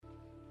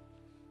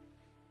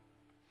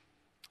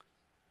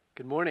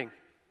Good morning.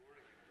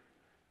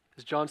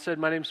 As John said,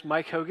 my name's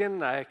Mike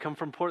Hogan. I come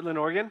from Portland,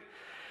 Oregon.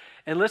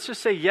 And let's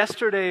just say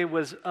yesterday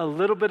was a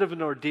little bit of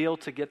an ordeal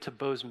to get to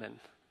Bozeman.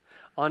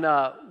 On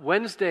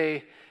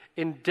Wednesday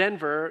in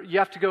Denver, you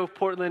have to go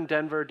Portland,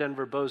 Denver,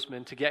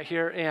 Bozeman to get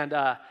here. And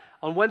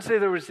on Wednesday,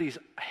 there was these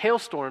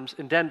hailstorms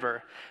in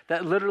Denver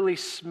that literally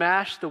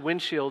smashed the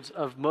windshields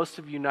of most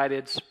of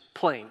United's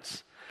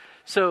planes.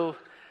 So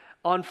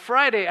on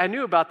Friday, I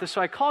knew about this, so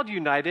I called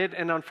United.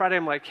 And on Friday,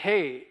 I'm like,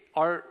 hey,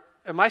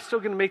 am I still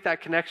going to make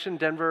that connection,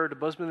 Denver to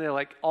Bozeman? They're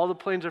like, all the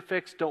planes are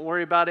fixed. Don't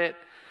worry about it.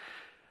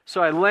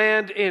 So I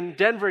land in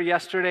Denver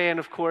yesterday, and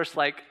of course,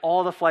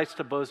 all the flights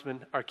to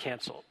Bozeman are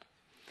canceled.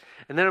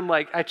 And then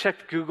I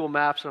checked Google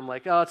Maps, and I'm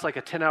like, oh, it's like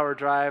a 10-hour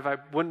drive. I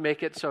wouldn't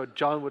make it, so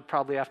John would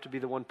probably have to be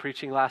the one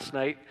preaching last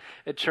night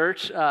at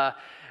church.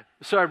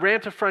 So I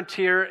ran to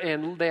Frontier,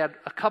 and they had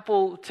a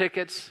couple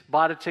tickets,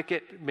 bought a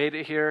ticket, made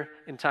it here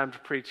in time to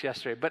preach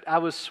yesterday. But I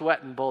was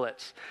sweating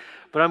bullets.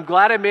 But I'm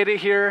glad I made it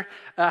here.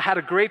 Had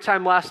a great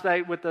time last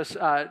night with this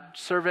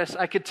service.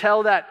 I could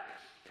tell that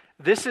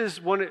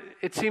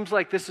it seems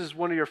like this is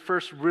one of your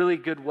first really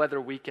good weather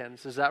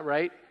weekends. Is that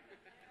right?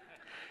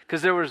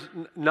 Because there was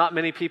not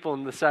many people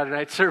in the Saturday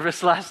night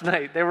service last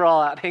night. They were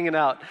all out hanging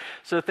out.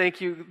 So thank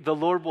you. The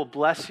Lord will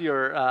bless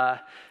your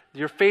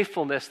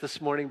faithfulness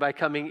this morning by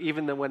coming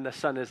even when the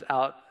sun is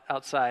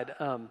outside.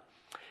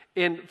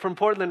 From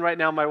Portland right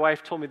now, my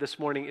wife told me this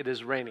morning it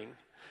is raining.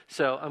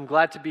 So I'm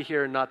glad to be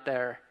here and not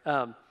there.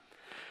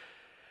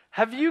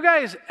 Have you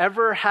guys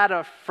ever had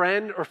a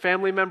friend or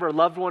family member,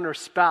 loved one or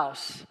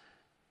spouse,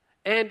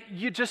 and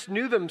you just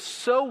knew them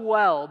so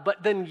well,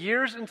 but then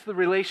years into the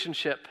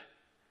relationship,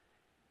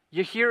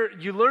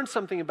 you learn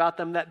something about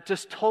them that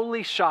just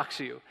totally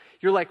shocks you.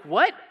 You're like,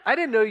 what? I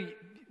didn't know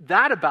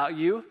that about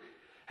you.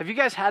 Have you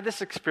guys had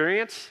this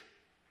experience?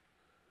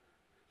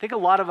 I think a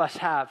lot of us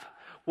have.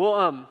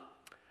 Well,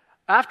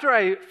 after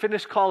I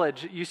finished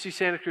college at UC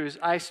Santa Cruz,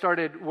 I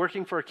started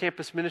working for a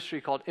campus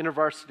ministry called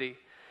InterVarsity.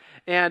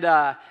 And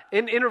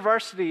in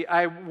InterVarsity,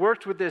 I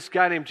worked with this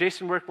guy named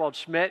Jason Rickwald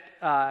Schmidt,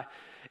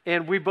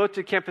 and we both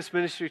did campus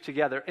ministry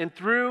together. And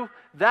through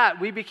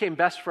that, we became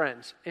best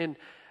friends. And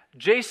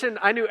Jason,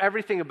 I knew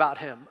everything about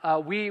him.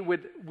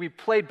 We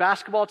played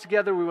basketball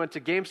together. We went to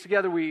games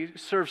together. We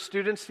served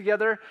students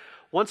together.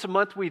 Once a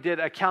month, we did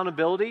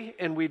accountability,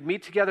 and we'd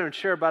meet together and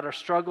share about our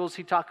struggles.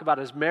 He'd talk about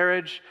his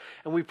marriage,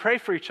 and we pray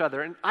for each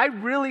other. And I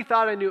really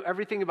thought I knew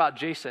everything about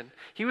Jason.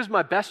 He was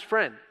my best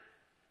friend.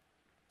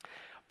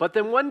 But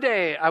then one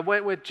day, I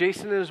went with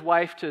Jason and his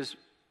wife to his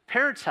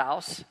parents'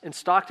 house in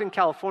Stockton,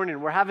 California,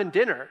 and we're having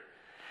dinner.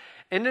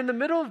 And in the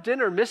middle of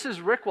dinner,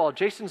 Mrs. Rickwald,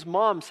 Jason's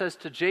mom, says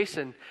to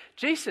Jason,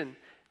 Jason,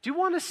 do you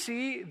want to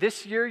see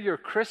this year your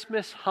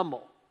Christmas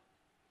Hummel?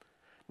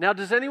 Now,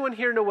 does anyone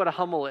here know what a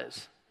Hummel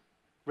is?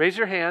 Raise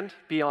your hand,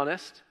 be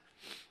honest.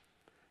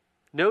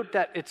 Note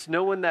that it's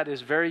no one that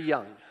is very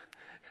young.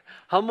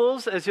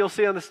 Hummels, as you'll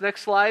see on this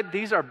next slide,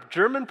 these are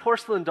German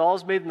porcelain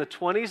dolls made in the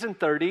 20s and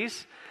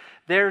 30s.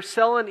 They're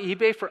selling on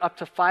eBay for up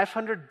to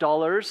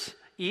 $500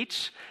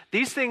 each.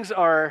 These things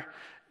are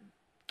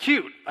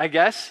cute, I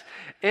guess.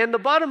 And the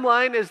bottom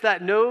line is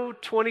that no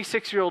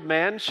 26-year-old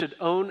man should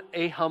own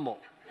a Hummel.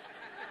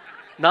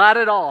 Not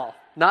at all.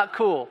 Not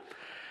cool.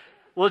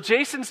 Well,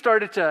 Jason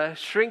started to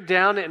shrink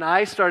down, and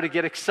I started to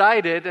get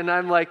excited, and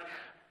I'm like,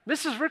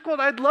 Mrs. Rickwald,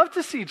 I'd love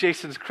to see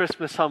Jason's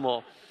Christmas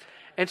Hummel.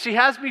 And she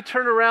has me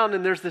turn around,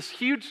 and there's this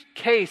huge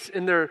case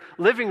in their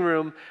living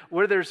room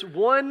where there's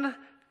one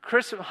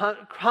Christmas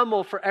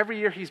Hummel for every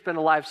year he's been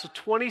alive, so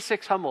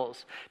 26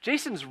 Hummels.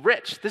 Jason's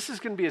rich. This is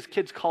going to be his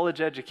kid's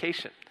college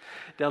education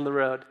down the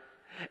road.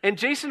 And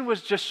Jason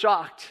was just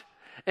shocked,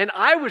 and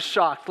I was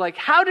shocked.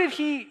 How did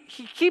he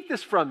keep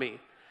this from me?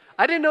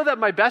 I didn't know that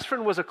my best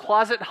friend was a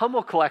closet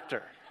Hummel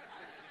collector.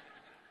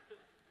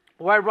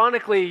 Well,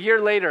 ironically, a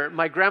year later,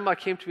 my grandma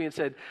came to me and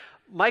said,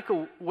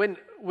 Michael, when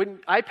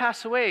I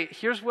pass away,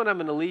 here's what I'm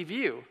going to leave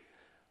you.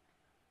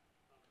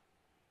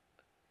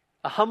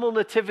 A Hummel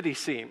nativity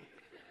scene.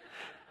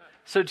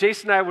 So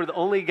Jason and I were the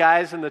only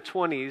guys in the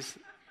 20s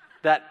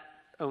that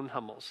own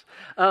Hummels.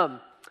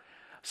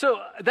 So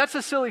that's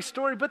a silly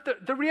story, but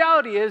the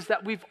reality is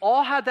that we've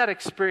all had that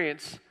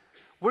experience.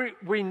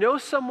 We know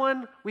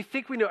someone, we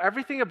think we know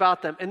everything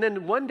about them, and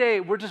then one day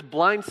we're just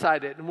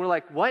blindsided, and we're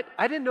like, what?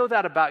 I didn't know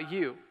that about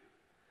you.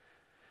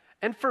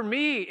 And for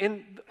me,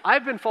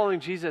 I've been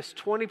following Jesus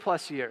 20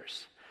 plus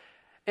years,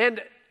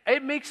 and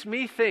it makes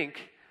me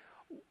think,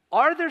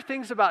 are there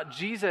things about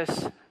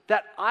Jesus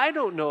that I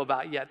don't know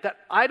about yet,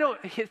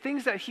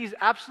 things that he's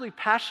absolutely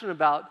passionate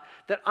about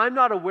that I'm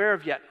not aware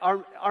of yet?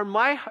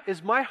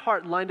 Is my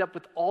heart lined up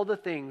with all the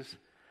things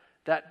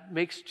that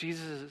makes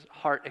Jesus'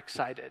 heart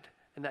excited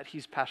and that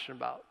he's passionate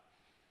about?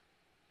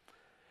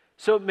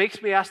 So it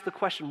makes me ask the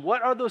question,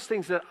 what are those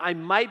things that I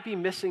might be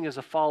missing as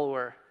a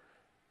follower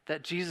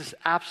that Jesus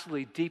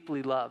absolutely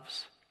deeply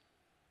loves?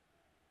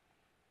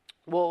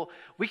 Well,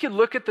 we can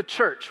look at the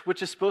church,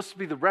 which is supposed to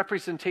be the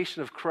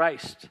representation of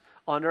Christ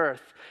on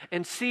earth,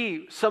 and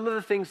see some of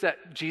the things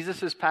that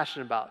Jesus is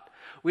passionate about.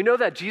 We know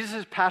that Jesus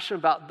is passionate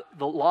about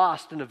the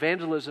lost and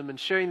evangelism and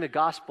sharing the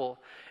gospel.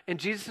 And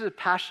Jesus is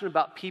passionate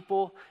about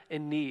people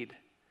in need.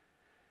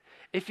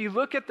 If you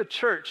look at the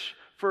church,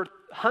 for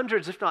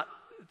hundreds, if not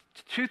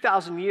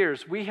 2,000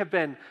 years, we have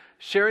been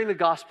sharing the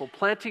gospel,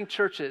 planting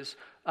churches,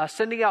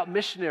 sending out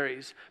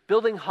missionaries,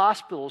 building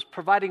hospitals,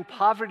 providing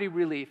poverty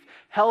relief,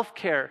 health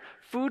care,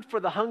 food for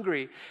the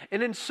hungry.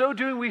 And in so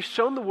doing, we've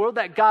shown the world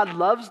that God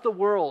loves the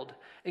world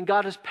and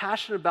God is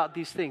passionate about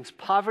these things: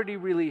 poverty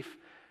relief,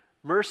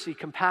 mercy,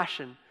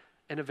 compassion,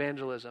 and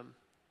evangelism.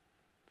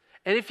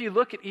 And if you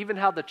look at even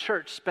how the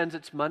church spends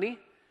its money,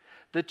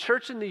 the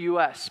church in the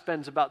U.S.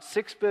 spends about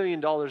 $6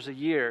 billion a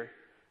year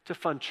to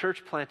fund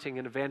church planting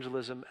and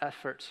evangelism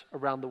efforts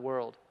around the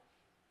world.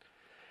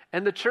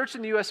 And the church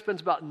in the U.S.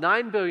 spends about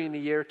 $9 billion a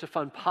year to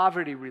fund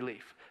poverty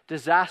relief,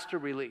 disaster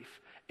relief,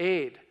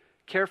 aid,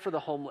 care for the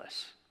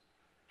homeless.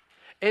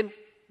 And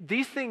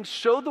these things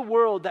show the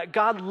world that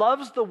God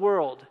loves the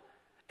world.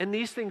 And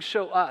these things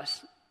show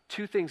us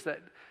two things that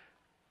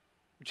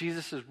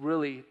Jesus is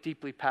really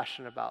deeply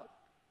passionate about: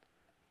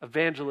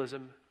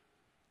 evangelism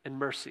and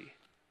mercy.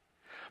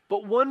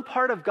 But one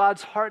part of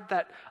God's heart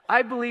that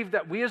I believe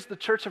that we as the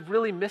church have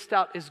really missed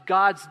out is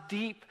God's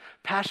deep,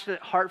 passionate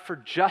heart for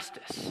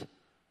justice.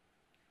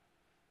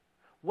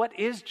 What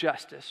is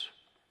justice?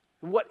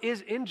 What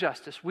is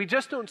injustice? We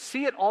just don't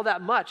see it all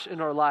that much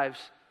in our lives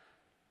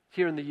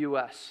here in the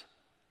U.S.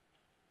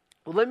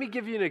 Well, let me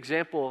give you an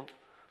example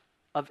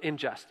of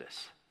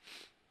injustice.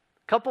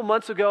 A couple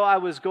months ago, I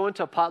was going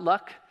to a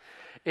potluck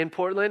in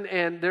Portland,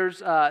 and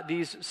there's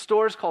these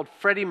stores called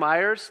Freddie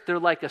Meyer's. They're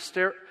like a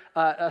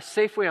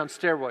Safeway on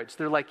steroids.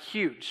 They're like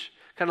huge,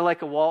 kind of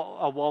like a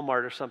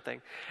Walmart or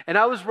something. And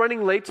I was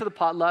running late to the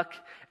potluck,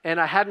 and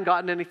I hadn't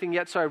gotten anything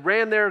yet, so I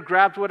ran there,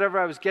 grabbed whatever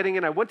I was getting,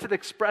 and I went to the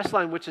express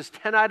line, which is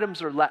 10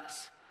 items or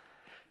less.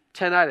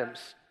 10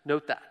 items.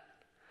 Note that.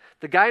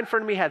 The guy in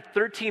front of me had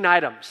 13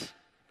 items.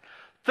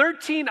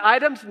 13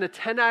 items in the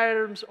 10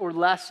 items or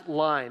less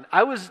line.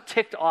 I was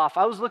ticked off.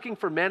 I was looking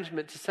for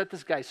management to set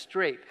this guy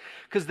straight,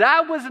 because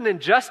that was an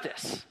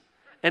injustice,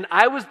 and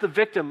I was the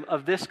victim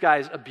of this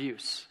guy's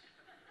abuse.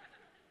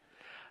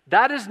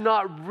 That is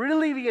not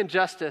really the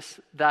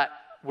injustice that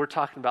we're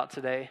talking about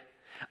today.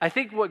 I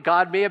think what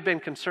God may have been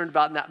concerned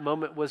about in that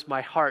moment was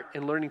my heart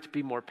and learning to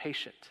be more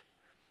patient.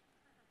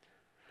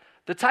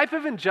 The type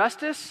of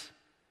injustice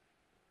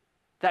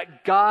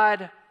that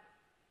God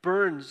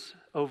burns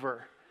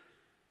over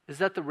is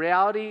that the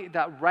reality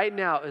that right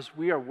now, as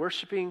we are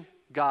worshiping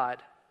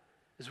God,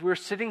 as we're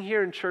sitting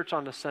here in church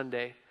on a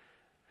Sunday,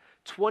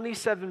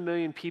 27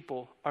 million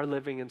people are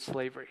living in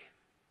slavery.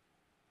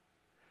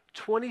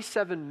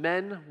 27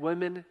 men,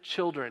 women,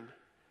 children,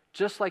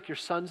 just like your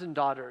sons and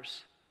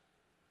daughters,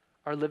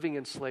 are living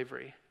in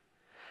slavery.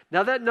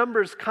 Now that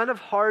number is kind of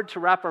hard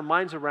to wrap our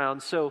minds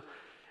around, so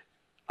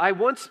I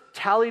once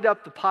tallied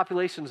up the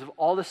populations of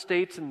all the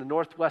states in the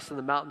Northwest and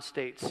the mountain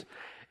states.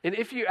 And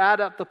if you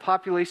add up the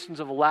populations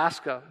of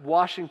Alaska,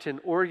 Washington,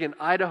 Oregon,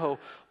 Idaho,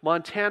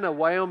 Montana,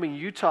 Wyoming,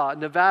 Utah,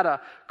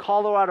 Nevada,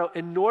 Colorado,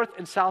 and North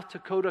and South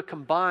Dakota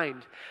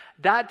combined,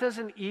 that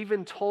doesn't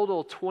even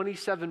total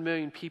 27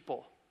 million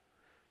people.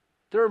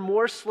 There are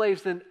more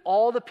slaves than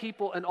all the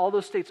people in all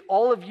those states.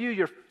 All of you,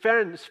 your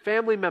friends,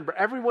 family member,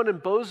 everyone in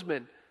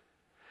Bozeman,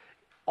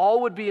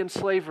 all would be in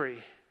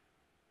slavery.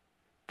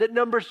 That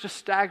number is just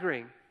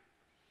staggering.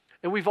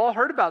 And we've all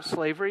heard about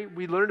slavery.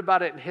 We learned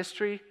about it in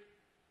history,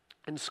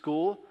 in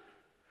school.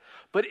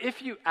 But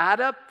if you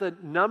add up the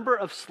number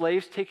of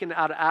slaves taken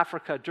out of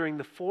Africa during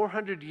the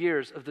 400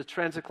 years of the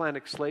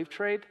transatlantic slave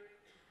trade,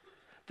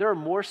 there are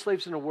more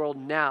slaves in the world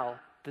now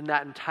than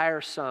that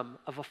entire sum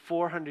of a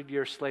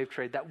 400-year slave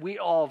trade that we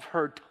all have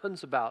heard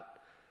tons about.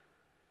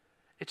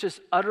 It's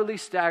just utterly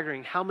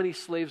staggering how many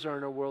slaves are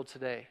in our world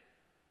today.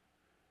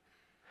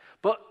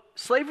 But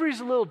slavery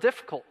is a little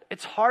difficult.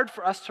 It's hard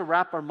for us to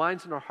wrap our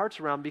minds and our hearts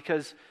around,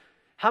 because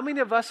how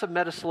many of us have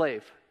met a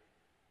slave?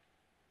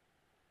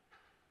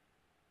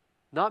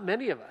 Not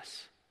many of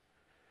us.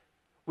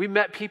 We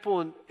met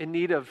people in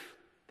need of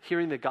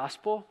hearing the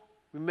gospel.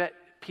 We met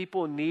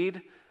people in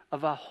need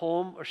of a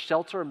home or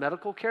shelter or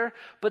medical care.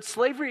 But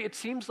slavery, it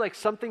seems like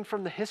something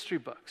from the history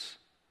books.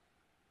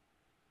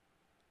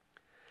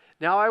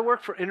 Now, I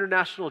work for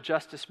International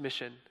Justice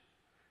Mission,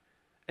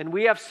 and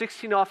we have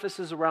 16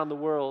 offices around the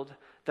world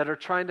that are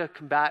trying to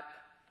combat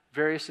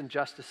various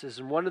injustices,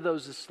 and one of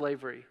those is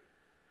slavery.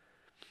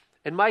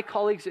 And my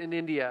colleagues in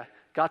India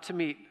got to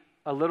meet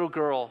a little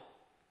girl,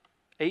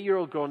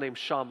 8-year-old girl named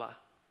Shama.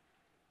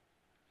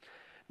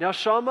 Now,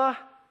 Shama,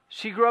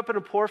 she grew up in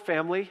a poor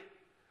family,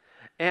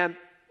 and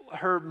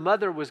her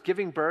mother was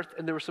giving birth,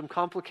 and there were some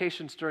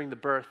complications during the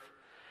birth.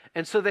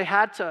 And so they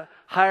had to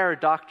hire a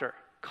doctor.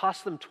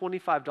 Cost them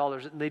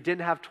 $25, and they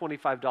didn't have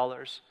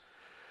 $25.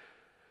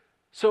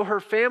 So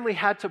her family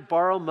had to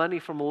borrow money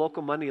from a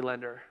local money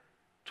lender.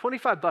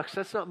 $25,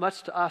 that's not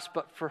much to us,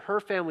 but for her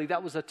family,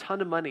 that was a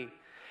ton of money.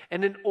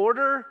 And in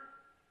order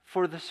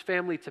for this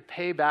family to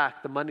pay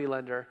back the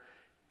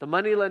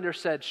moneylender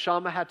said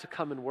Shama had to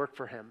come and work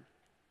for him.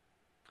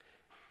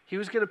 He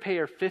was going to pay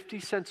her 50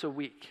 cents a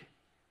week.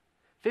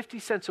 50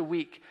 cents a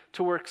week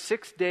to work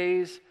 6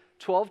 days,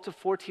 12 to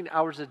 14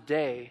 hours a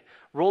day,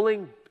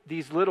 rolling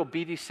these little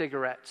beady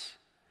cigarettes.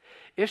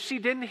 If she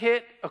didn't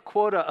hit a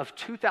quota of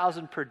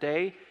 2,000 per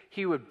day,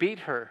 he would beat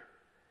her.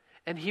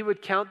 And he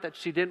would count that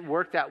she didn't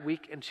work that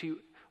week and she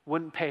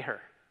wouldn't pay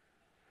her.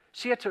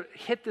 She had to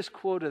hit this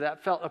quota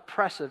that felt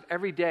oppressive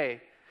every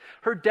day.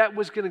 Her debt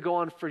was going to go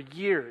on for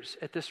years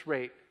at this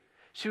rate.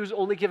 She was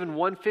only given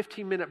one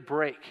 15-minute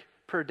break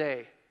per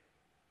day.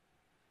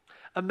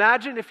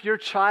 Imagine if your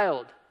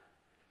child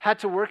had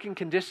to work in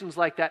conditions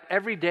like that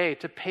every day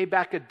to pay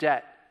back a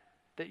debt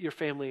that your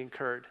family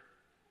incurred.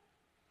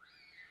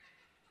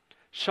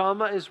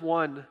 Shama is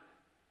one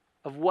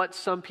of what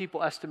some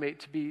people estimate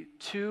to be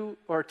 2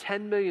 or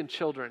 10 million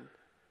children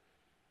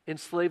in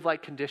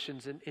slave-like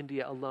conditions in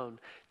India alone.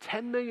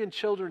 10 million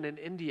children in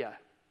India.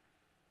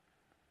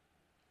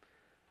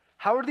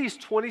 How are these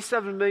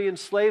 27 million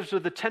slaves or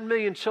the 10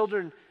 million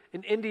children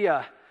in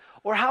India?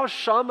 Or how is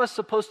Shama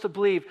supposed to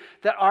believe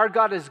that our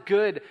God is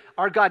good,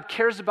 our God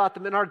cares about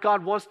them, and our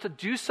God wants to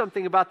do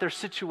something about their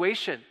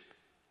situation?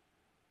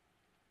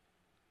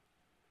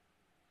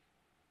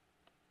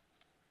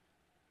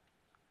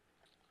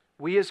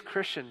 We as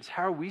Christians,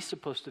 how are we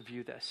supposed to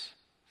view this?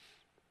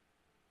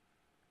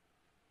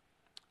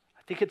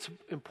 I think it's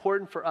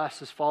important for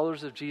us as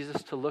followers of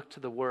Jesus to look to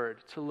the Word,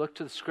 to look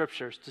to the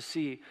Scriptures, to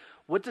see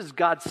what does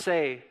God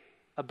say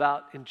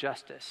about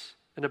injustice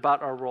and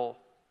about our role.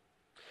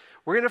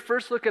 We're going to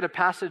first look at a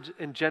passage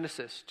in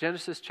Genesis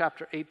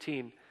chapter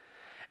 18.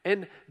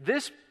 And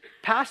this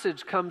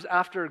passage comes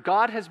after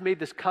God has made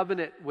this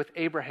covenant with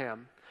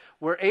Abraham,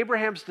 where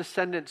Abraham's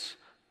descendants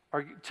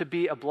are to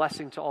be a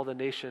blessing to all the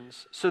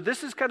nations. So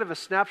this is kind of a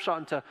snapshot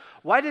into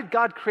why did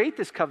God create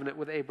this covenant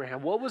with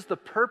Abraham? What was the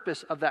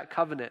purpose of that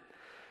covenant?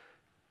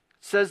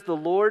 It says, the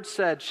Lord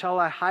said, shall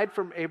I hide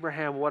from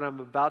Abraham what I'm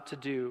about to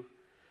do,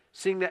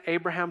 seeing that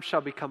Abraham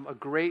shall become a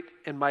great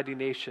and mighty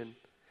nation,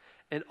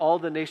 and all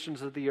the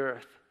nations of the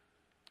earth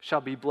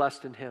shall be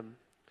blessed in him.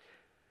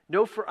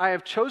 No, for I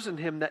have chosen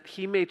him that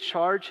he may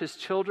charge his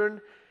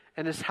children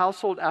and his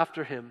household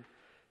after him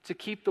to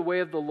keep the way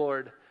of the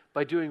Lord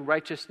by doing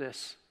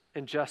righteousness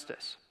and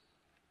justice.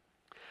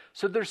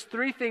 So there's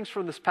 3 things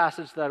from this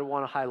passage that I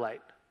want to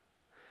highlight.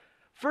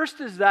 First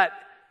is that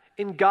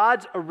in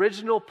God's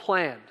original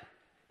plan,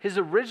 his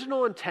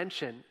original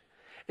intention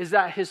is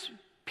that his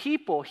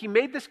people, he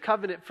made this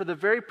covenant for the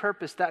very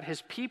purpose that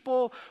his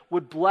people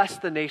would bless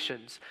the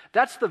nations.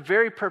 That's the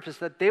very purpose,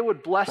 that they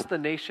would bless the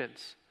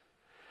nations.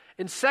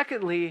 And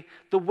secondly,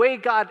 the way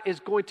God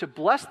is going to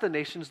bless the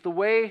nations, the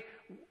way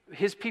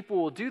his people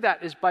will do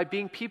that is by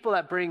being people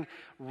that bring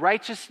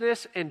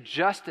righteousness and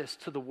justice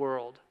to the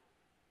world.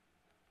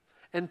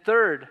 And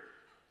third,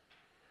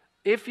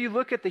 if you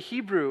look at the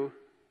Hebrew,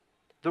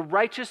 the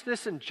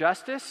righteousness and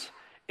justice,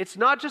 it's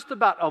not just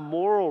about a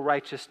moral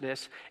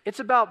righteousness. It's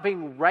about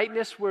being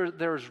rightness where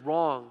there's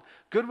wrong,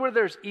 good where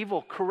there's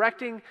evil,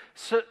 correcting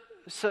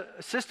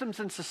systems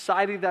in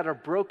society that are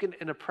broken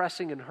and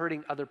oppressing and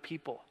hurting other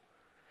people.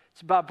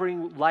 It's about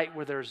bringing light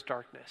where there's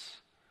darkness.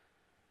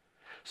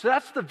 So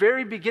that's the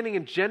very beginning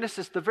in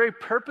Genesis, the very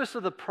purpose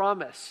of the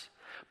promise.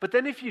 But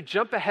then if you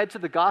jump ahead to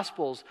the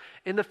Gospels,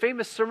 in the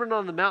famous Sermon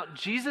on the Mount,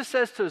 Jesus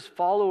says to his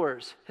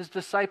followers, his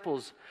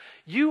disciples,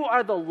 you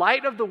are the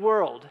light of the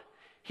world.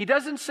 He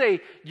doesn't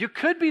say, you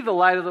could be the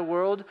light of the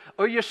world,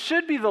 or you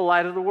should be the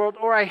light of the world,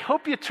 or I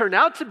hope you turn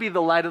out to be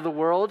the light of the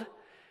world.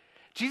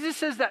 Jesus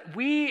says that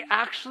we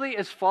actually,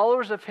 as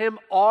followers of him,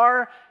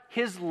 are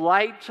his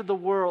light to the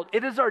world.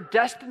 It is our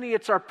destiny,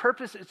 it's our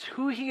purpose, it's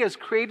who he has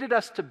created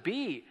us to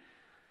be.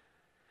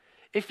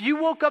 If you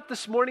woke up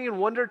this morning and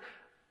wondered,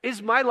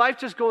 is my life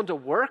just going to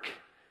work?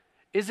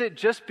 Is it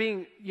just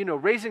being,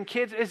 raising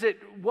kids? Is it,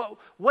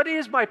 what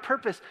is my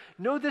purpose?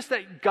 Know this,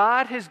 that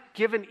God has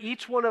given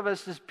each one of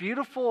us this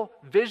beautiful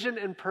vision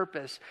and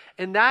purpose,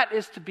 and that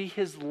is to be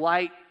his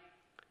light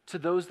to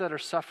those that are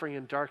suffering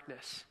in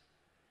darkness.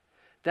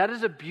 That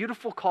is a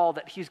beautiful call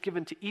that he's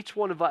given to each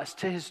one of us,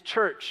 to his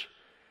church,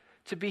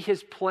 to be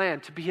his plan,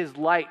 to be his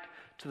light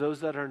to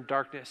those that are in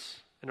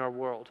darkness in our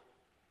world.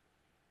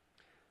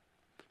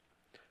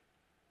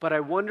 But I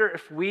wonder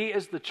if we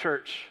as the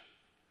church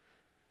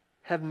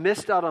have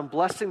missed out on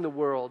blessing the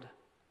world.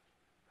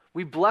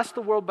 We bless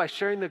the world by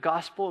sharing the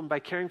gospel and by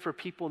caring for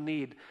people in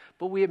need,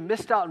 but we have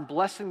missed out on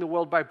blessing the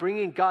world by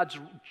bringing God's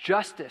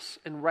justice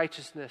and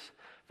righteousness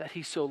that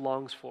he so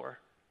longs for.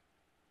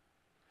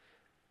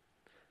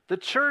 The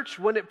church,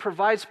 when it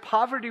provides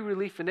poverty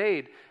relief and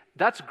aid,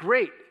 that's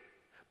great,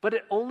 but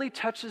it only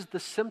touches the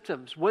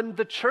symptoms. When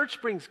the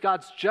church brings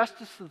God's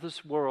justice to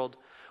this world,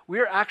 we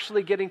are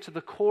actually getting to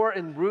the core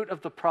and root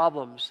of the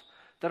problems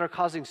that are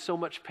causing so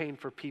much pain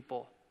for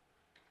people.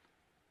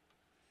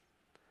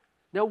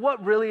 Now,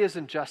 what really is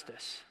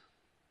injustice?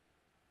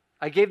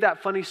 I gave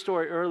that funny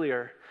story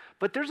earlier,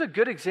 but there's a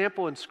good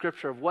example in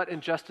Scripture of what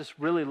injustice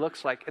really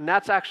looks like, and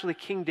that's actually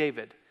King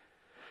David.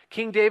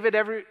 King David,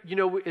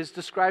 is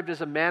described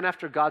as a man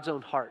after God's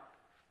own heart.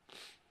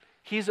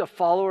 He's a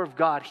follower of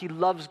God. He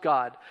loves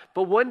God.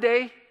 But one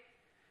day,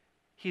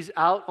 he's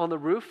out on the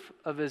roof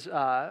of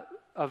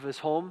of his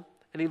home,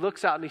 and he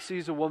looks out and he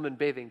sees a woman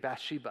bathing,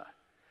 Bathsheba,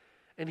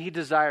 and he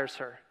desires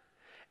her.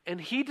 And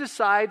he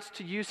decides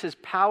to use his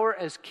power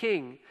as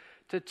king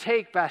to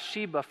take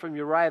Bathsheba from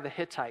Uriah the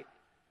Hittite.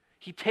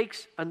 He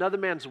takes another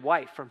man's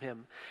wife from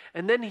him.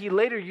 And then he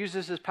later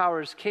uses his power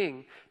as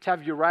king to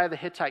have Uriah the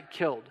Hittite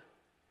killed.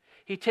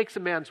 He takes a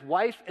man's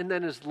wife and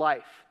then his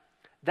life.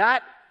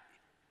 That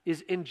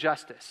is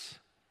injustice.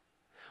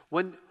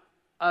 When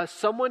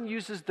someone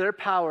uses their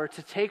power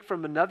to take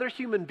from another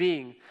human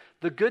being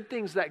the good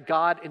things that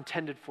God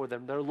intended for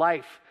them, their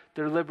life,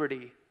 their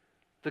liberty,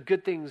 the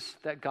good things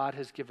that God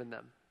has given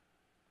them.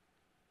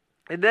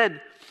 And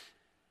then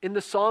in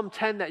the Psalm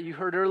 10 that you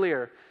heard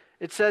earlier,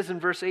 it says in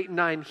verse 8 and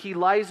 9, he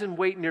lies in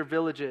wait near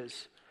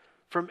villages.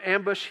 From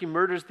ambush he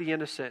murders the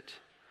innocent,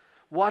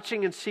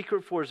 watching in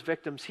secret for his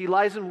victims. He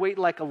lies in wait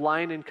like a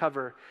lion in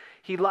cover.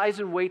 He lies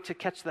in wait to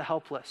catch the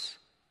helpless.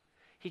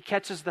 He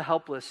catches the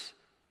helpless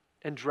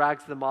and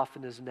drags them off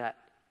in his net.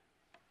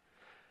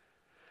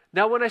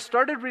 Now, when I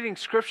started reading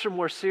scripture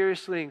more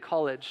seriously in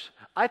college,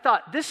 I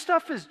thought this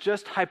stuff is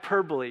just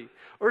hyperbole,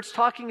 or it's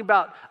talking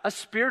about a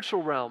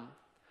spiritual realm.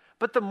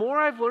 But the more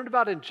I've learned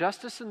about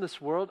injustice in this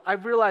world,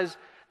 I've realized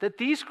that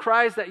these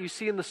cries that you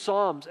see in the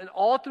Psalms and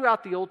all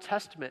throughout the Old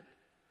Testament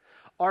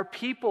are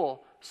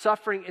people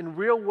suffering in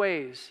real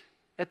ways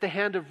at the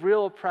hand of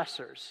real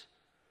oppressors.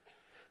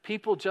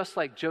 People just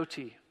like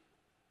Jyoti.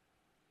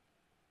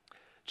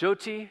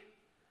 Jyoti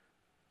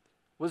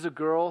was a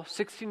girl,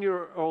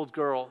 16-year-old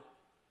girl,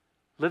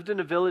 lived in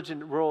a village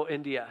in rural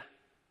India.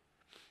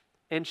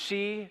 And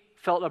she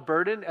felt a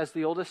burden as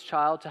the oldest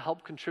child to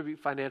help contribute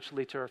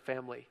financially to her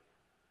family.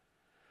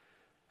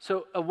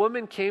 So a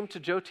woman came to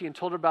Jyoti and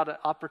told her about an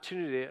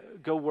opportunity to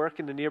go work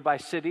in a nearby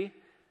city.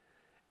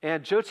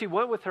 And Jyoti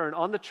went with her, and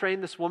on the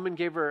train, this woman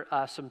gave her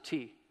some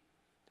tea.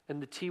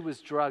 And the tea was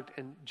drugged,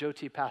 and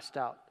Jyoti passed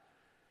out.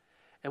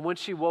 And when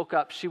she woke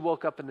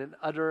up in an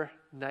utter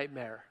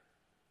nightmare.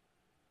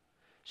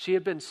 She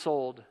had been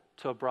sold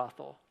to a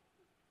brothel.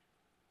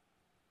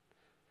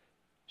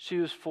 She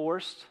was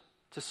forced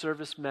to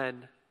service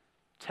men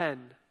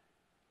 10,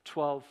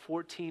 12,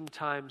 14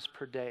 times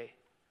per day.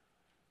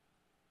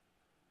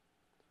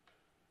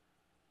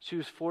 She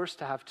was forced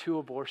to have 2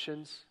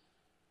 abortions.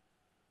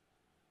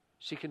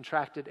 She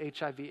contracted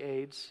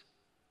HIV/AIDS.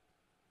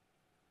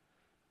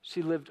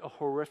 She lived a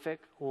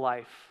horrific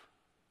life.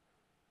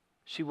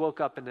 She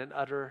woke up in an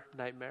utter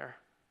nightmare.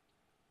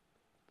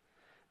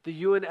 The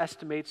UN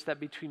estimates that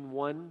between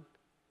 1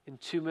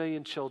 and 2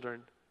 million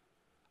children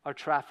are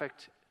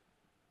trafficked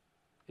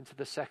into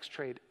the sex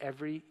trade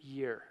every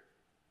year.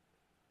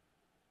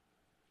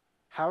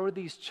 How are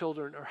these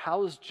children, or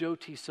how is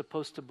Jyoti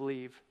supposed to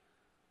believe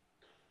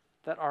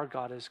that our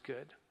God is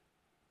good?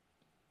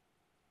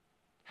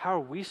 How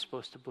are we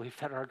supposed to believe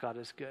that our God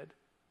is good?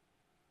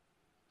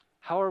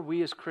 How are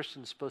we as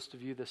Christians supposed to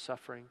view this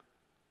suffering?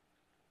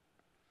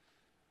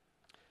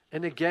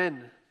 And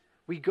again,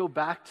 we go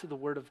back to the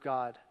Word of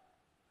God.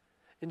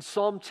 In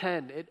Psalm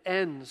 10, it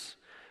ends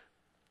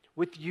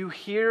with, you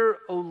hear,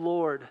 O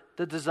Lord,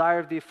 the desire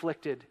of the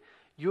afflicted.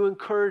 You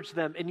encourage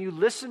them and you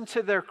listen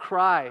to their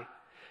cry,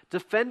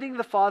 defending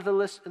the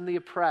fatherless and the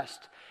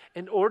oppressed,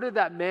 in order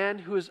that man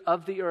who is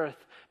of the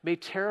earth may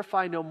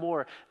terrify no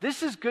more.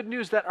 This is good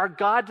news that our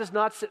God does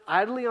not sit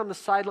idly on the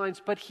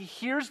sidelines, but he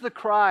hears the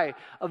cry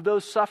of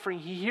those suffering.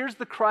 He hears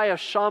the cry of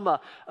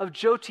Shammah, of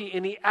Jyoti,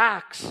 and he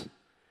acts.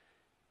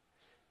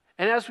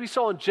 And as we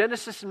saw in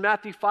Genesis and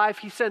Matthew 5,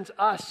 he sends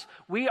us.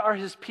 We are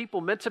his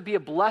people, meant to be a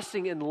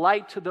blessing and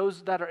light to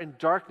those that are in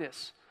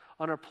darkness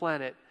on our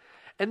planet.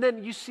 And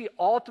then you see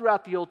all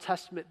throughout the Old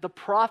Testament, the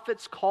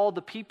prophets call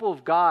the people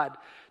of God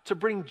to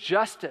bring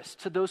justice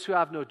to those who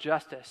have no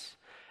justice.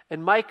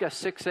 In Micah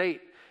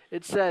 6:8,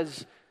 it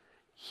says,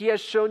 he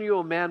has shown you,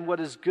 O man, what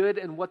is good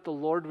and what the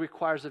Lord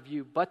requires of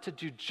you, but to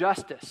do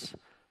justice,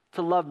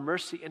 to love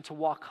mercy, and to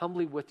walk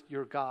humbly with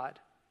your God.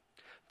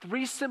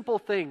 3 simple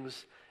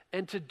things,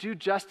 and to do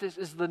justice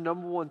is the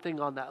number one thing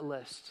on that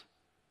list.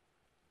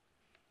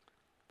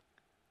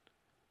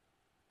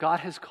 God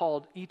has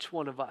called each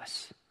one of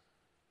us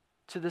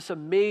to this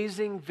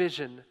amazing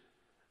vision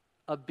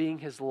of being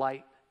his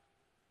light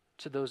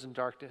to those in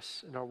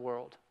darkness in our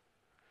world.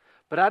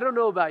 But I don't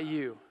know about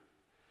you.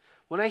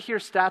 When I hear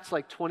stats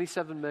like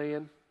 27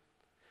 million,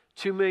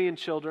 2 million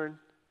children,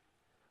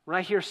 when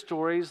I hear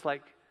stories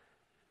like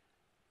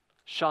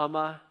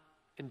Shammah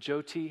and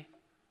Jyoti,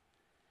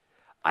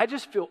 I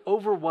just feel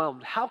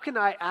overwhelmed. How can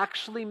I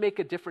actually make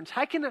a difference?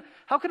 How can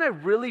I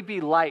really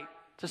be light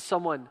to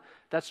someone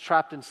that's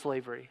trapped in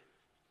slavery?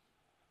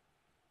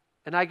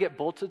 And I get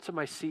bolted to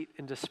my seat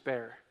in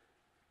despair.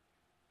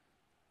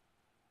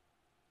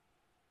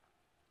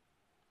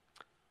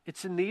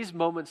 It's in these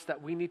moments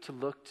that we need to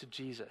look to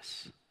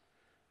Jesus.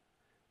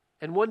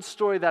 And one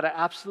story that I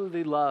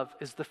absolutely love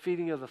is the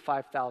feeding of the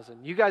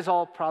 5,000. You guys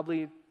all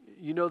probably,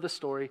 you know the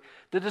story.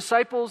 The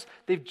disciples,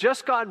 they've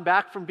just gotten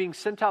back from being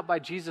sent out by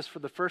Jesus for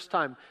the first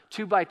time,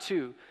 2 by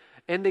 2.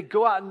 And they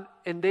go out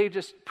and they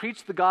just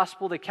preach the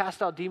gospel. They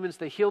cast out demons.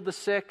 They heal the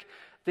sick.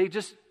 They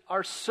just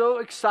are so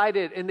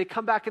excited, and they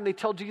come back and they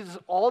tell Jesus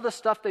all the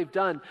stuff they've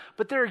done,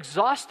 but they're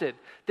exhausted.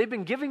 They've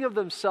been giving of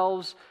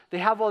themselves. They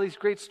have all these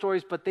great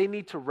stories, but they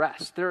need to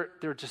rest.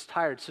 They're just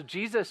tired. So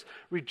Jesus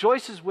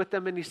rejoices with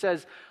them, and he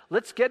says,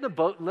 let's get in a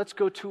boat and let's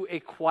go to a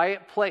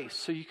quiet place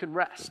so you can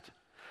rest.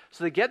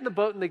 So they get in the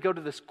boat and they go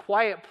to this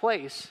quiet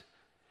place,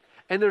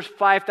 and there's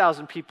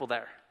 5,000 people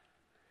there.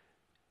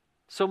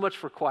 So much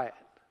for quiet.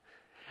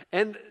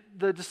 And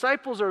the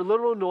disciples are a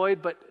little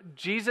annoyed, but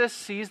Jesus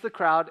sees the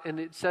crowd, and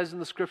it says in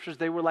the scriptures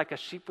they were like a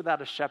sheep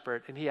without a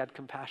shepherd, and he had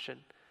compassion.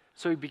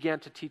 So he began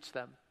to teach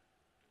them.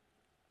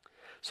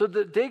 So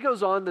the day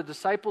goes on, the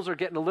disciples are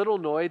getting a little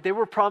annoyed. They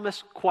were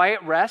promised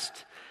quiet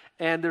rest,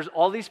 and there's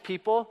all these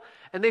people,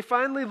 and they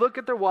finally look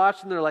at their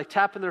watch, and they're like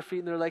tapping their feet,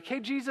 and they're like, hey,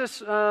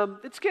 Jesus,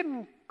 it's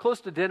getting close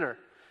to dinner.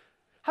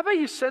 How about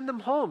you send them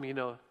home,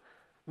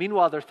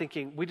 Meanwhile, they're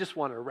thinking, we just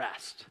want to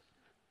rest.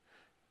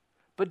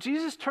 But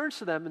Jesus turns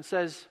to them and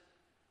says,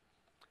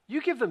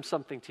 you give them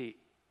something to eat.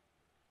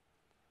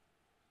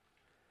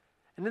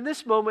 And in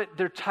this moment,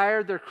 they're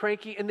tired, they're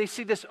cranky, and they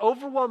see this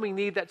overwhelming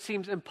need that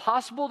seems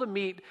impossible to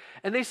meet.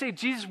 And they say,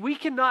 Jesus, we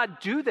cannot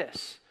do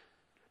this.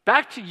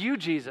 Back to you,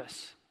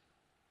 Jesus.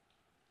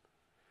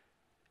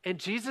 And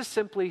Jesus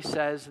simply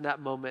says in that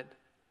moment,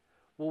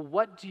 well,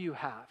 what do you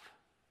have?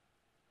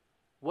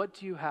 What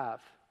do you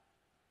have?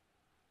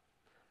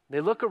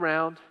 They look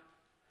around.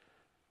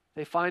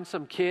 They find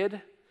some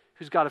kid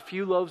who's got a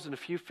few loaves and a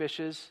few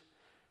fishes.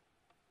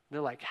 And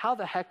they're like, how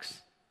the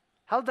heck's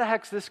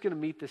this going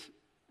to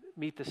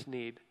meet this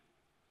need?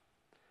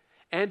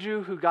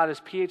 Andrew, who got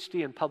his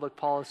PhD in public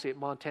policy at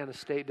Montana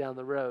State down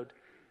the road,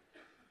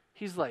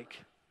 he's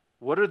like,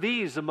 what are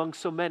these among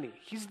so many?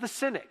 He's the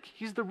cynic.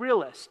 He's the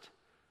realist.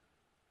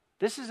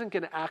 This isn't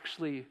going to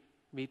actually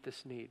meet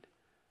this need.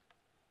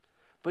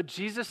 But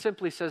Jesus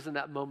simply says in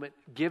that moment,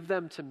 give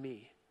them to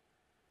me.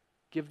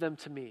 Give them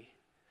to me.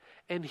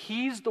 And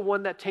he's the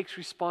one that takes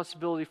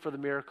responsibility for the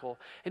miracle.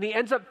 And he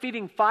ends up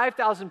feeding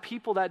 5,000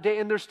 people that day,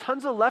 and there's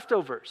tons of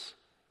leftovers.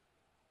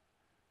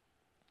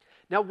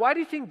 Now, why do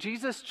you think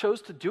Jesus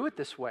chose to do it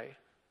this way?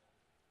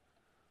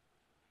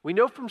 We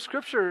know from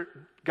Scripture,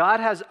 God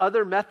has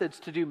other methods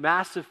to do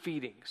massive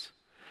feedings.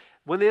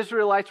 When the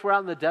Israelites were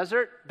out in the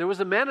desert, there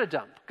was a manna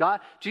dump.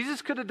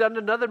 Jesus could have done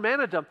another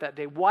manna dump that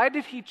day. Why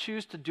did he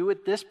choose to do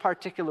it this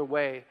particular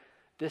way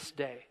this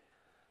day?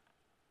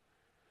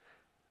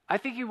 I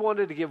think he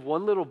wanted to give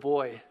one little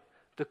boy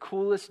the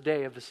coolest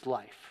day of his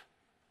life.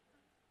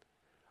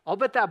 I'll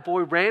bet that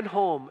boy ran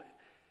home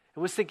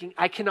and was thinking,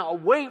 I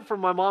cannot wait for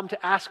my mom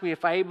to ask me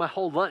if I ate my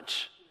whole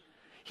lunch.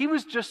 He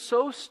was just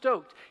so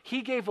stoked.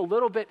 He gave a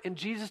little bit, and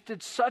Jesus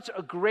did such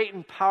a great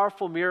and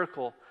powerful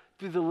miracle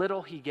through the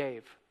little he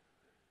gave.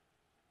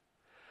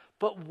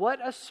 But what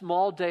a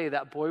small day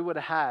that boy would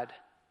have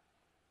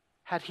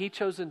had he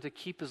chosen to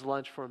keep his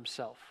lunch for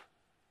himself.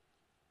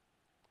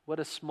 What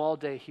a small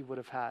day he would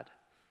have had.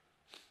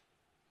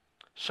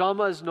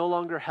 Shammah is no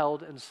longer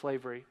held in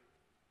slavery.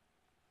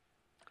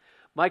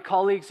 My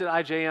colleagues at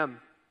IJM,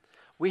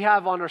 we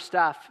have on our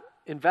staff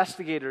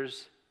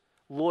investigators,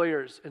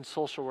 lawyers, and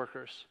social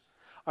workers.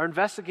 Our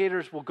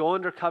investigators will go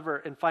undercover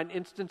and find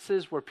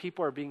instances where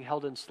people are being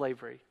held in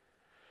slavery.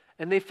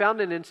 And they found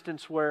an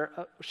instance where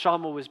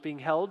Shammah was being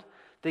held.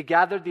 They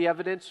gathered the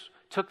evidence,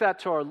 took that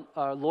to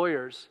our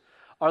lawyers.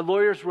 Our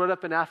lawyers wrote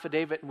up an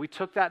affidavit, and we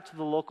took that to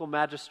the local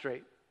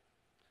magistrate.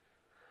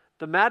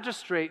 The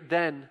magistrate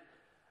then,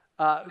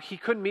 he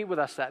couldn't meet with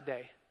us that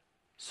day.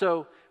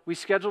 So we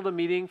scheduled a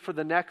meeting for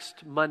the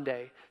next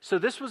Monday. So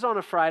this was on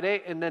a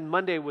Friday, and then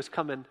Monday was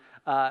coming,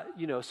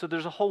 so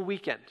there's a whole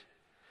weekend.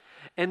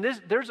 And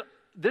there's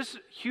this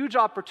huge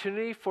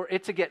opportunity for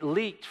it to get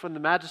leaked from the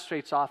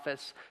magistrate's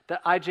office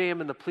that IJM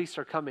and the police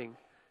are coming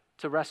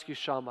to rescue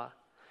Shammah.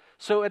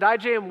 So at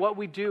IJM, what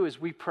we do is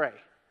we pray.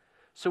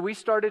 So we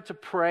started to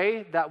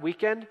pray that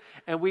weekend,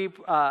 and we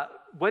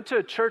went to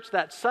a church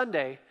that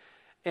Sunday,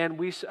 and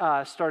we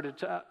started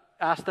to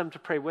ask them to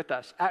pray with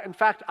us. In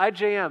fact,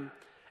 IJM,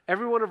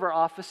 every one of our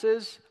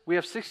offices, we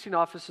have 16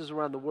 offices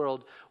around the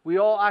world, we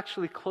all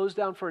actually close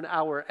down for an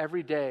hour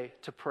every day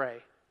to pray.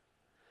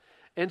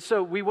 And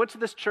so we went to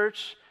this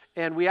church,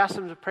 and we asked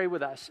them to pray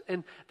with us.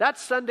 And that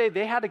Sunday,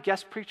 they had a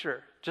guest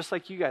preacher, just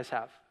like you guys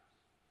have.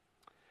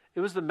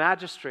 It was the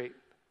magistrate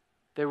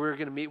that we were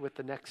going to meet with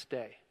the next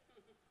day.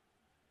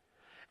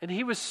 And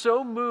he was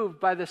so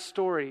moved by this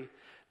story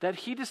that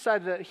he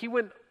decided that he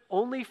wouldn't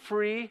only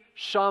free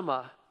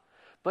Shammah,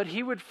 but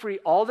he would free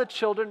all the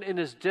children in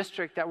his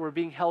district that were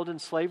being held in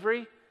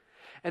slavery,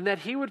 and that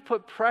he would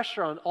put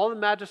pressure on all the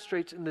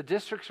magistrates in the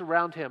districts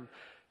around him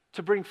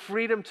to bring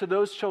freedom to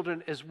those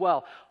children as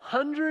well.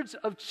 Hundreds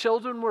of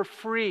children were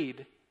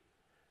freed.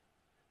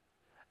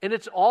 And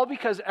it's all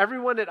because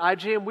everyone at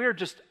IJM, we are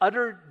just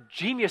utter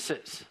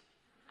geniuses.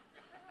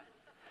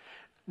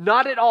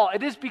 Not at all.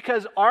 It is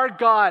because our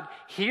God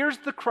hears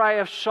the cry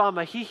of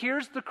Shammah. He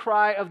hears the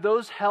cry of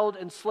those held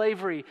in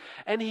slavery,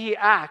 and he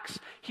acts.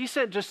 He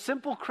sent just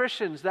simple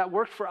Christians that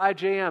worked for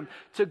IJM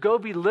to go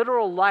be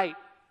literal light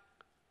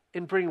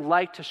and bring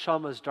light to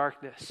Shammah's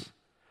darkness.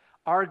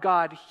 Our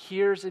God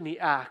hears and he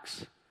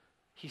acts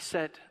he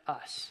sent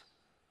us.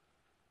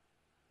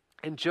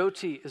 And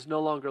Jyoti is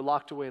no longer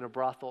locked away in a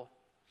brothel.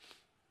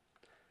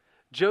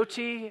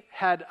 Jyoti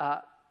had,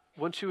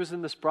 when she was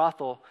in this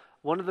brothel,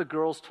 one of the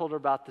girls told her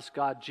about this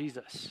God,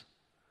 Jesus.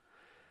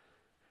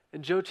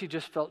 And Jyoti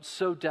just felt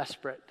so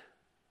desperate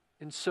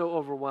and so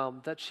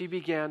overwhelmed that she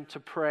began to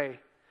pray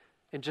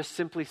and just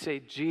simply say,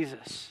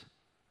 Jesus,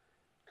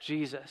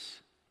 Jesus,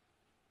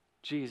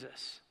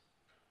 Jesus.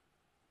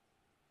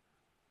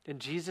 And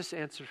Jesus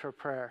answered her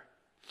prayer.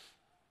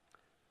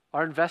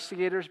 Our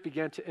investigators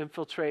began to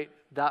infiltrate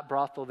that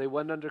brothel. They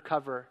went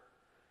undercover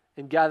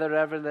and gathered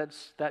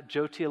evidence that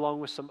Jyoti, along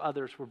with some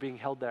others, were being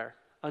held there,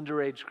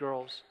 underage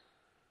girls.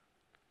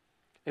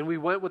 And we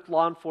went with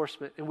law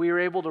enforcement, and we were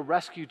able to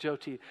rescue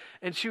Jyoti.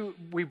 And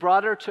we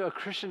brought her to a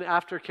Christian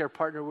aftercare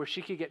partner where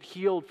she could get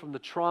healed from the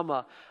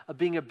trauma of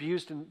being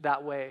abused in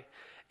that way.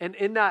 And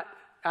in that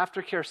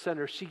aftercare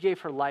center, she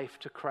gave her life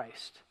to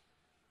Christ.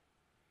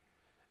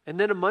 And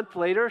then a month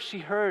later, she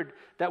heard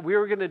that we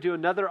were going to do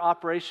another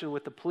operation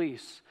with the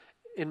police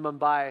in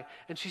Mumbai.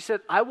 And she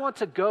said, I want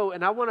to go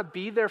and I want to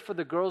be there for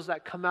the girls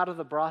that come out of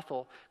the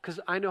brothel because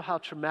I know how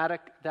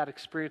traumatic that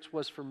experience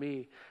was for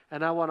me.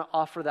 And I want to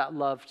offer that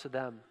love to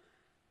them.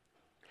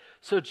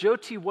 So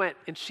Jyoti went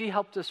and she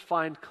helped us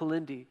find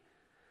Kalindi.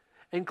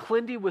 And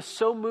Kalindi was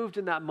so moved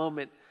in that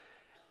moment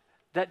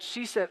that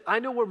she said, I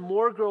know where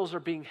more girls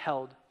are being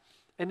held.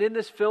 And in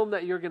this film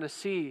that you're going to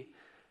see,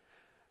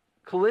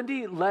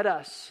 Kalindi led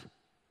us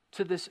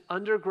to this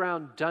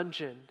underground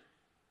dungeon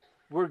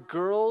where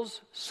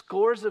girls,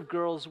 scores of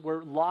girls,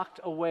 were locked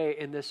away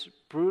in this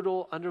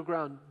brutal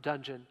underground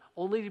dungeon,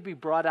 only to be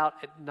brought out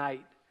at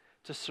night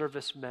to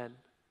service men.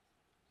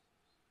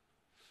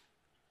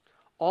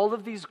 All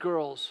of these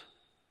girls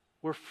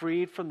were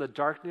freed from the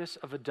darkness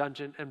of a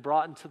dungeon and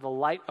brought into the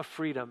light of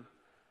freedom,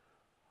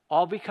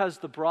 all because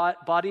the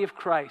body of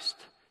Christ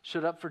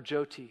showed up for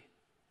Jyoti.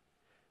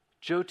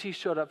 Jyoti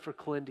showed up for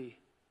Kalindi.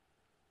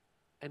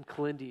 And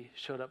Kalindi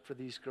showed up for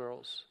these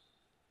girls.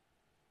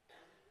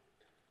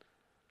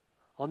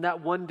 On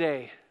that one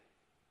day,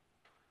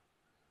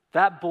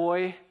 that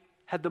boy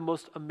had the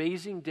most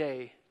amazing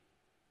day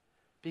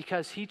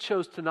because he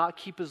chose to not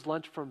keep his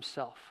lunch for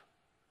himself,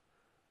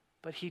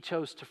 but he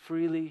chose to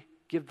freely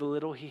give the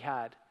little he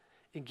had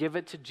and give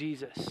it to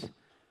Jesus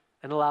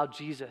and allow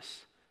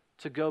Jesus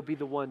to go be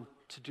the one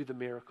to do the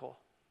miracle.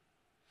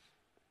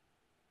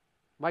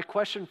 My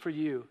question for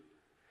you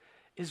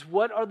is,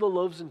 what are the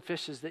loaves and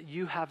fishes that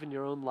you have in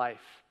your own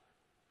life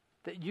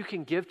that you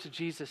can give to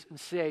Jesus and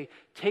say,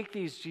 take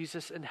these,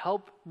 Jesus, and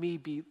help me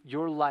be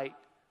your light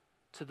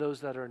to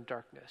those that are in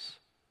darkness?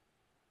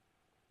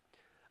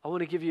 I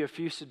want to give you a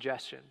few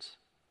suggestions.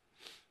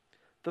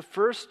 The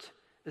first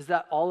is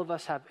that all of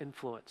us have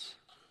influence.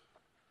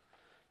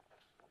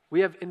 We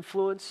have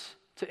influence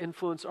to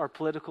influence our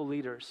political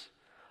leaders.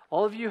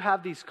 All of you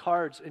have these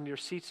cards in your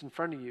seats in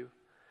front of you.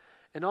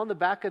 And on the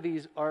back of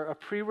these are a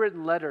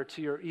pre-written letter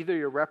to either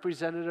your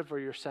representative or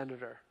your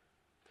senator.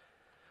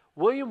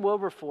 William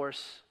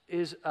Wilberforce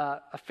is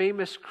a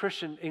famous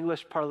Christian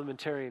English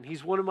parliamentarian.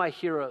 He's one of my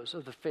heroes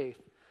of the faith.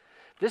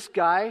 This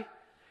guy,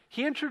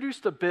 he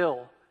introduced a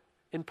bill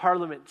in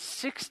Parliament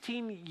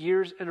 16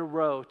 years in a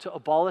row to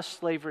abolish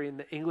slavery in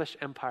the English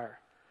Empire.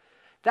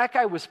 That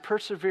guy was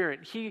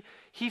perseverant.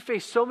 He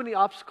faced so many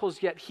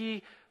obstacles, yet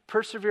he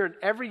persevered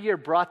every year,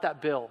 brought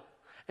that bill.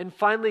 And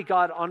finally,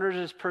 God honored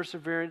his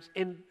perseverance,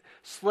 and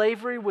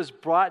slavery was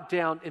brought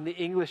down in the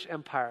English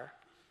Empire.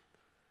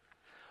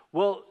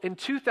 Well, in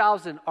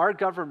 2000, our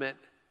government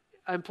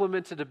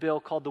implemented a bill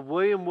called the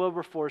William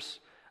Wilberforce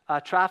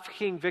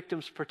Trafficking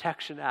Victims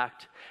Protection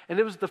Act. And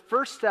it was the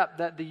first step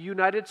that the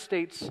United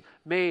States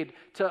made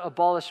to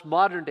abolish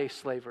modern-day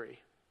slavery.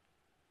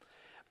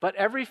 But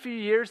every few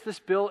years, this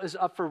bill is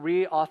up for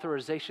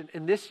reauthorization,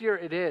 and this year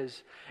it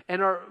is.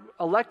 And our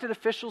elected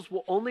officials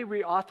will only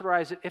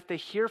reauthorize it if they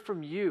hear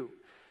from you.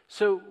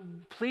 So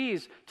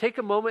please take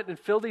a moment and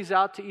fill these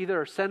out to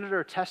either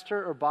Senator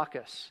Tester or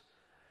Baucus.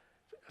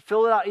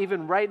 Fill it out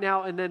even right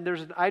now, and then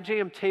there's an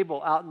IJM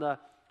table out in the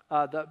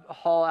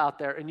hall out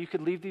there, and you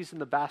could leave these in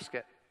the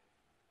basket.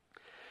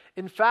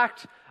 In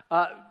fact,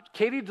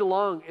 Katie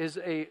DeLong is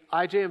a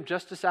IJM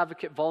Justice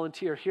Advocate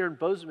volunteer here in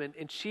Bozeman,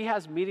 and she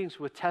has meetings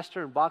with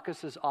Tester and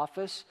Baucus'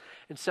 office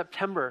in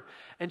September,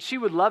 and she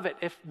would love it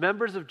if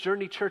members of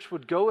Journey Church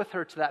would go with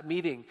her to that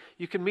meeting.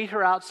 You can meet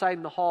her outside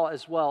in the hall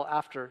as well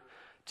after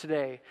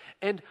today.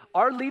 And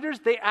our leaders,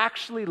 they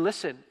actually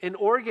listen. In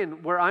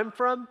Oregon, where I'm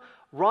from,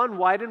 Ron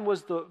Wyden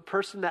was the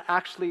person that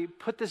actually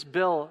put this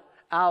bill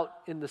out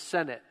in the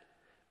Senate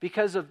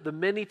because of the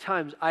many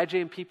times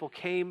IJM people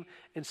came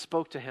and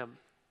spoke to him.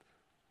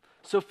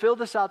 So fill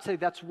this out, say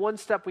that's one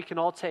step we can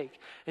all take.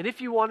 And if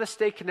you want to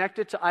stay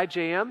connected to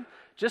IJM,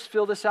 just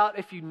fill this out.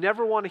 If you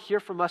never want to hear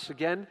from us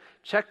again,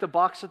 check the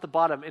box at the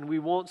bottom and we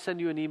won't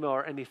send you an email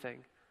or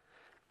anything.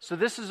 So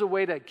this is a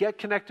way to get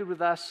connected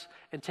with us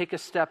and take a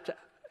step to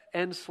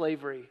end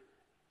slavery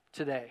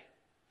today.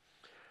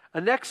 A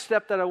next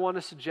step that I want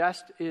to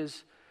suggest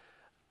is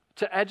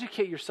to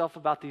educate yourself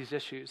about these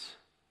issues.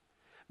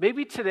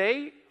 Maybe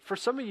today, for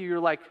some of you, you're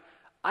like,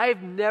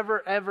 I've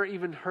never, ever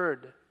even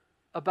heard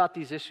about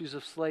these issues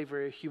of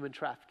slavery or human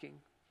trafficking.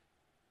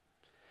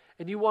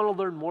 And you want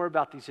to learn more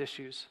about these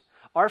issues.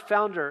 Our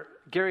founder,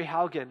 Gary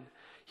Haugen,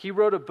 he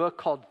wrote a book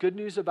called Good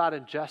News About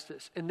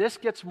Injustice. And this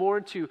gets more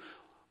into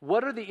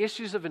what are the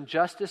issues of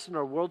injustice in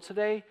our world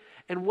today,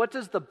 and what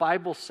does the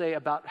Bible say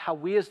about how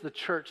we as the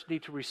church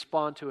need to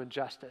respond to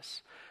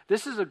injustice.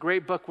 This is a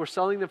great book. We're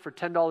selling them for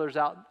 $10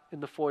 out in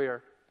the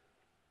foyer.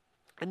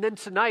 And then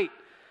tonight,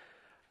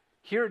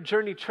 here at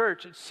Journey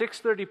Church at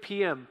 6:30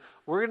 p.m.,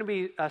 we're going to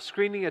be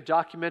screening a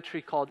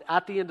documentary called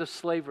At the End of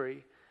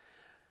Slavery.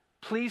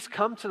 Please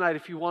come tonight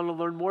if you want to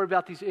learn more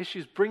about these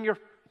issues. Bring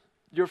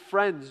your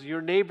friends,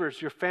 your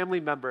neighbors, your family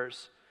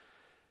members.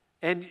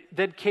 And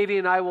then Katie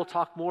and I will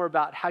talk more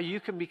about how you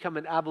can become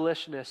an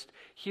abolitionist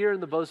here in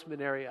the Bozeman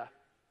area.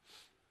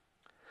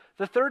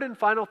 The third and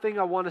final thing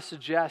I want to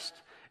suggest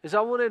is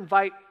I want to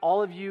invite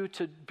all of you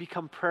to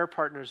become prayer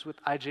partners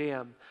with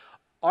IJM.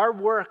 Our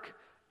work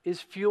is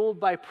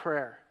fueled by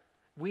prayer.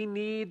 We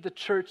need the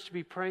church to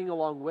be praying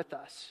along with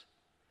us.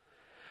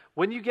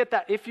 When you get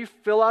that, if you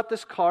fill out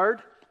this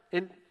card,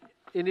 and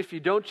if you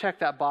don't check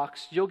that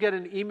box, you'll get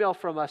an email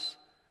from us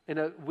in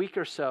a week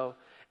or so,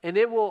 and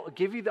it will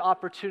give you the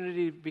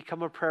opportunity to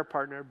become a prayer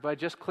partner by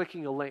just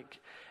clicking a link.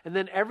 And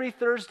then every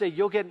Thursday,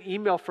 you'll get an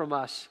email from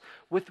us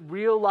with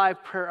real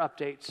live prayer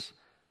updates.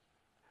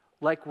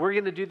 Like, we're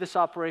going to do this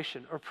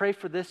operation, or pray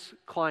for this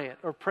client,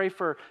 or pray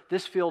for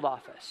this field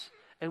office.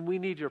 And we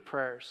need your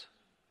prayers.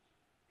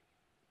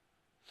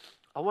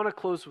 I want to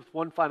close with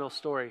one final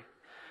story.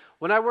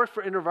 When I worked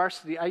for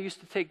InterVarsity, I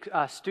used to take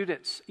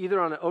students either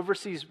on an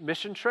overseas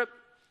mission trip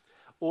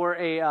or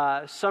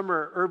a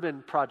summer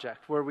urban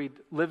project where we'd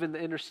live in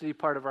the inner city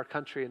part of our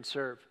country and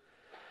serve.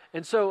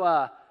 And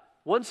so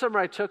one summer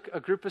I took a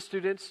group of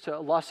students to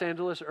a Los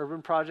Angeles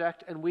urban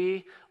project, and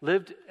we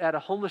lived at a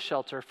homeless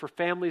shelter for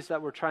families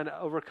that were trying to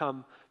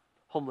overcome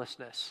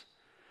homelessness.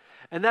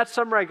 And that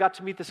summer I got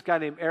to meet this guy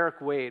named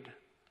Eric Wade.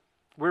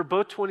 We were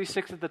both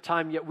 26 at the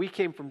time, yet we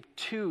came from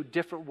two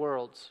different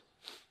worlds.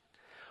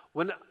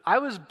 When I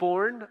was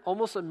born,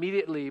 almost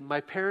immediately, my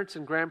parents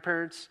and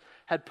grandparents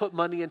had put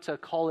money into a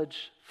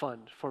college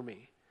fund for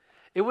me.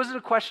 It wasn't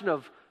a question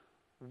of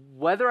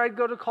whether I'd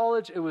go to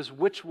college, it was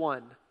which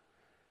one.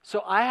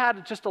 So I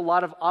had just a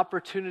lot of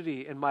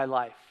opportunity in my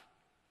life.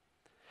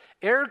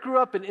 Eric grew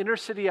up in inner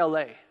city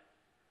LA.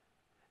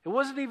 It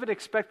wasn't even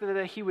expected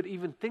that he would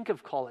even think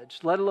of college,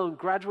 let alone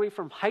graduate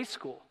from high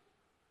school.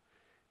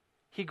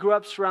 He grew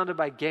up surrounded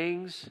by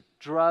gangs,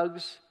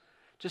 drugs,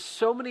 just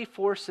so many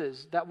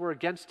forces that were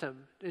against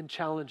him and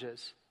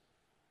challenges.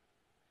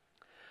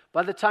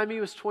 By the time he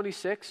was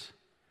 26,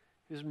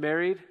 he was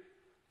married,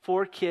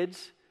 4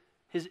 kids.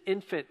 His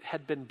infant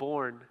had been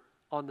born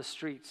on the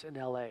streets in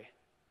LA,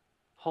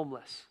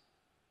 homeless.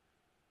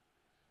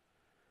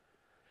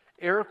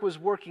 Eric was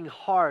working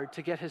hard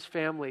to get his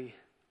family,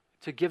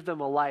 to give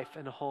them a life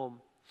and a home.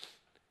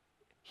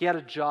 He had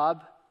a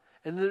job,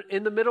 and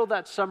in the middle of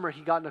that summer,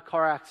 he got in a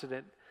car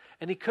accident,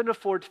 and he couldn't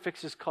afford to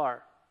fix his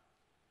car.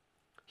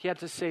 He had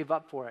to save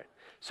up for it.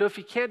 So if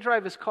he can't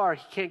drive his car,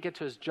 he can't get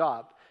to his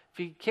job. If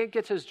he can't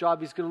get to his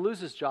job, he's going to lose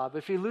his job.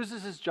 If he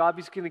loses his job,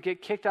 he's going to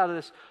get kicked out of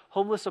this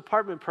homeless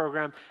apartment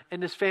program,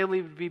 and his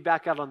family would be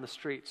back out on the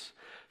streets.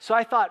 So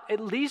I thought, at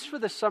least for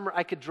the summer,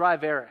 I could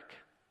drive Eric.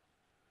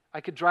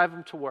 I could drive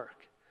him to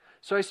work.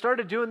 So I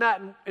started doing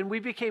that, and we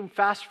became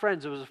fast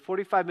friends. It was a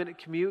 45-minute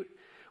commute.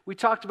 We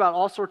talked about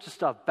all sorts of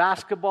stuff,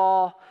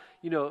 basketball,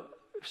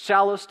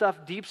 shallow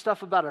stuff, deep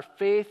stuff about our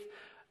faith.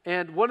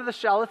 And one of the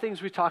shallow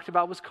things we talked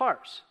about was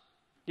cars.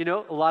 A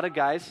lot of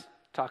guys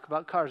talk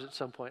about cars at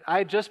some point. I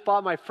had just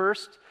bought my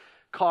first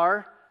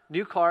car,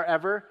 new car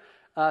ever,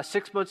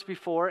 6 months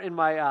before. And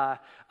I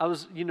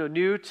was,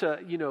 new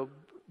to,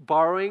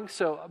 borrowing.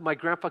 So my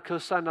grandpa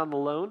co-signed on the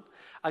loan.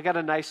 I got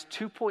a nice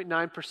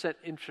 2.9%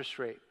 interest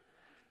rate.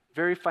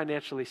 Very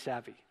financially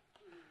savvy.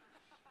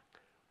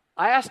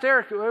 I asked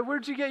Eric,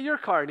 where'd you get your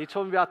car? And he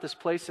told me about this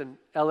place in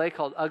LA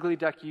called Ugly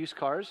Duck Used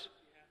Cars.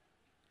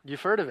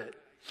 You've heard of it.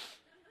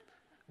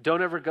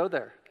 Don't ever go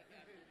there.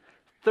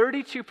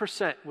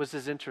 32% was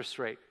his interest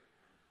rate.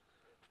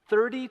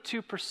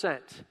 32%.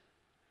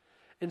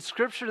 In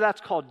Scripture, that's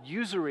called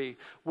usury,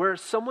 where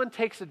someone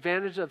takes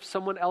advantage of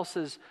someone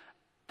else's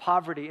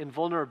poverty and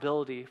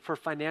vulnerability for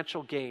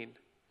financial gain.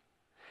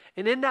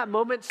 And in that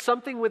moment,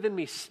 something within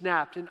me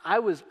snapped, and I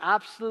was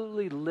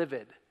absolutely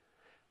livid.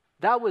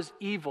 That was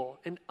evil,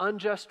 an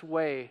unjust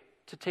way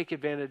to take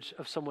advantage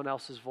of someone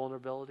else's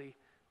vulnerability.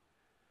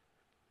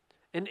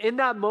 And in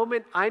that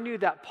moment, I knew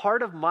that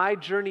part of my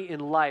journey in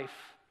life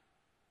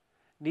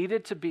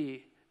needed to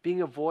be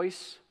being a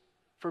voice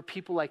for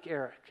people like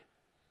Eric,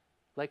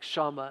 like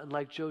Shama, and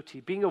like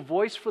Jyoti, being a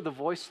voice for the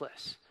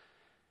voiceless,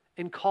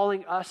 and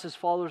calling us as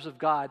followers of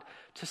God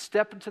to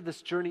step into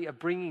this journey of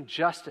bringing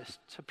justice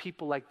to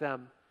people like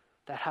them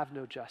that have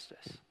no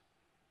justice.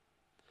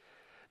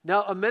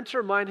 Now, a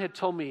mentor of mine had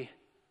told me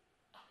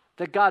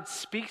that God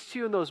speaks to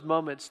you in those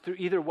moments through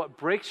either what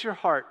breaks your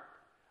heart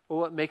or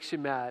what makes you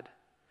mad.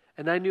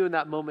 And I knew in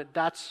that moment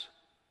that's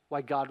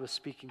why God was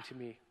speaking to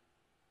me.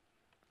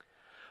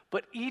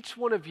 But each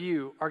one of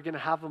you are going to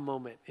have a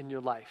moment in your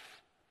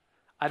life.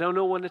 I don't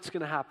know when it's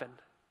going to happen,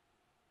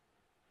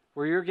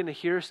 where you're going to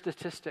hear a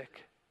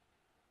statistic,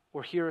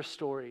 or hear a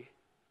story,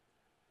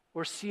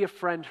 or see a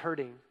friend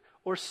hurting,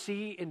 or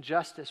see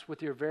injustice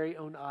with your very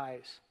own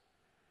eyes.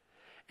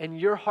 And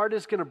your heart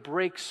is going to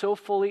break so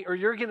fully, or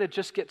you're going to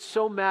just get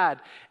so mad.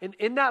 And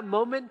in that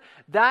moment,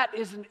 that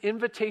is an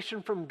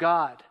invitation from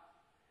God.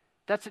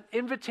 That's an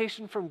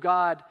invitation from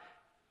God.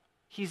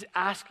 He's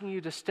asking you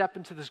to step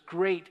into this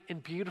great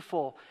and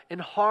beautiful and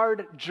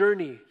hard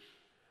journey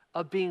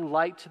of being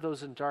light to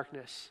those in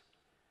darkness.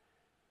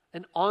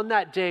 And on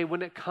that day,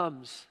 when it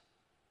comes,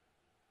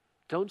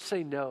 don't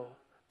say no,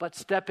 but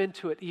step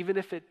into it, even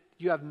if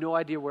you have no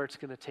idea where it's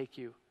going to take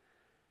you.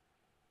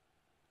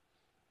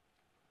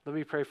 Let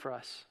me pray for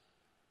us.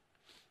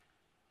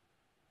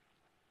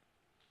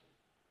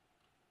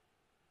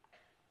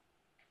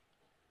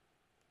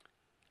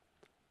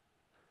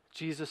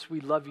 Jesus, we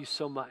love you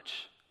so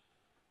much.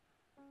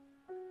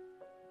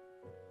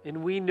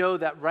 And we know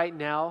that right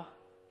now,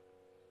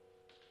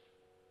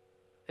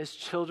 as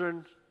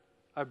children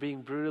are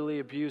being brutally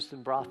abused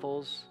in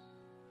brothels,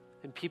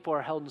 and people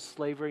are held in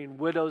slavery, and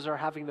widows are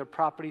having their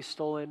property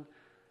stolen,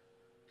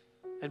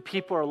 and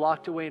people are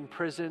locked away in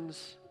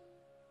prisons,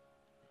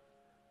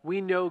 we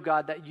know,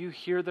 God, that you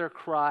hear their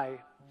cry,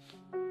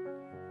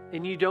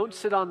 and you don't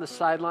sit on the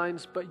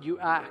sidelines, but you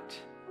act.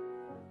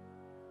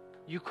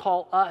 You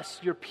call us,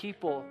 your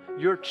people,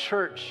 your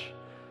church,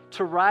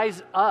 to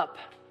rise up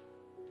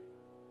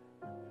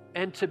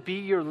and to be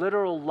your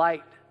literal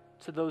light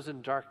to those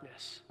in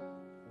darkness.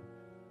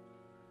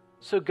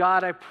 So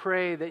God, I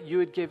pray that you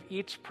would give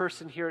each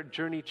person here at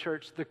Journey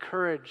Church the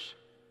courage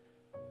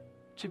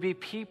to be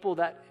people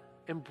that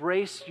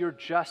embrace your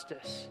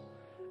justice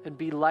and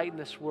be light in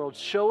this world.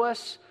 Show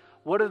us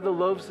what are the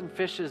loaves and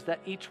fishes that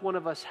each one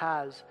of us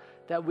has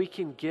that we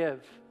can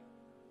give,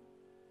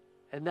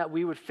 and that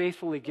we would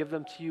faithfully give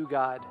them to you,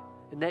 God,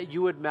 and that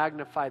you would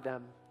magnify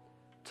them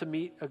to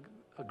meet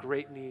a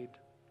great need.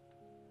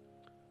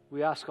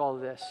 We ask all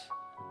of this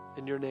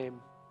in your name.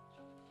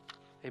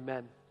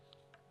 Amen.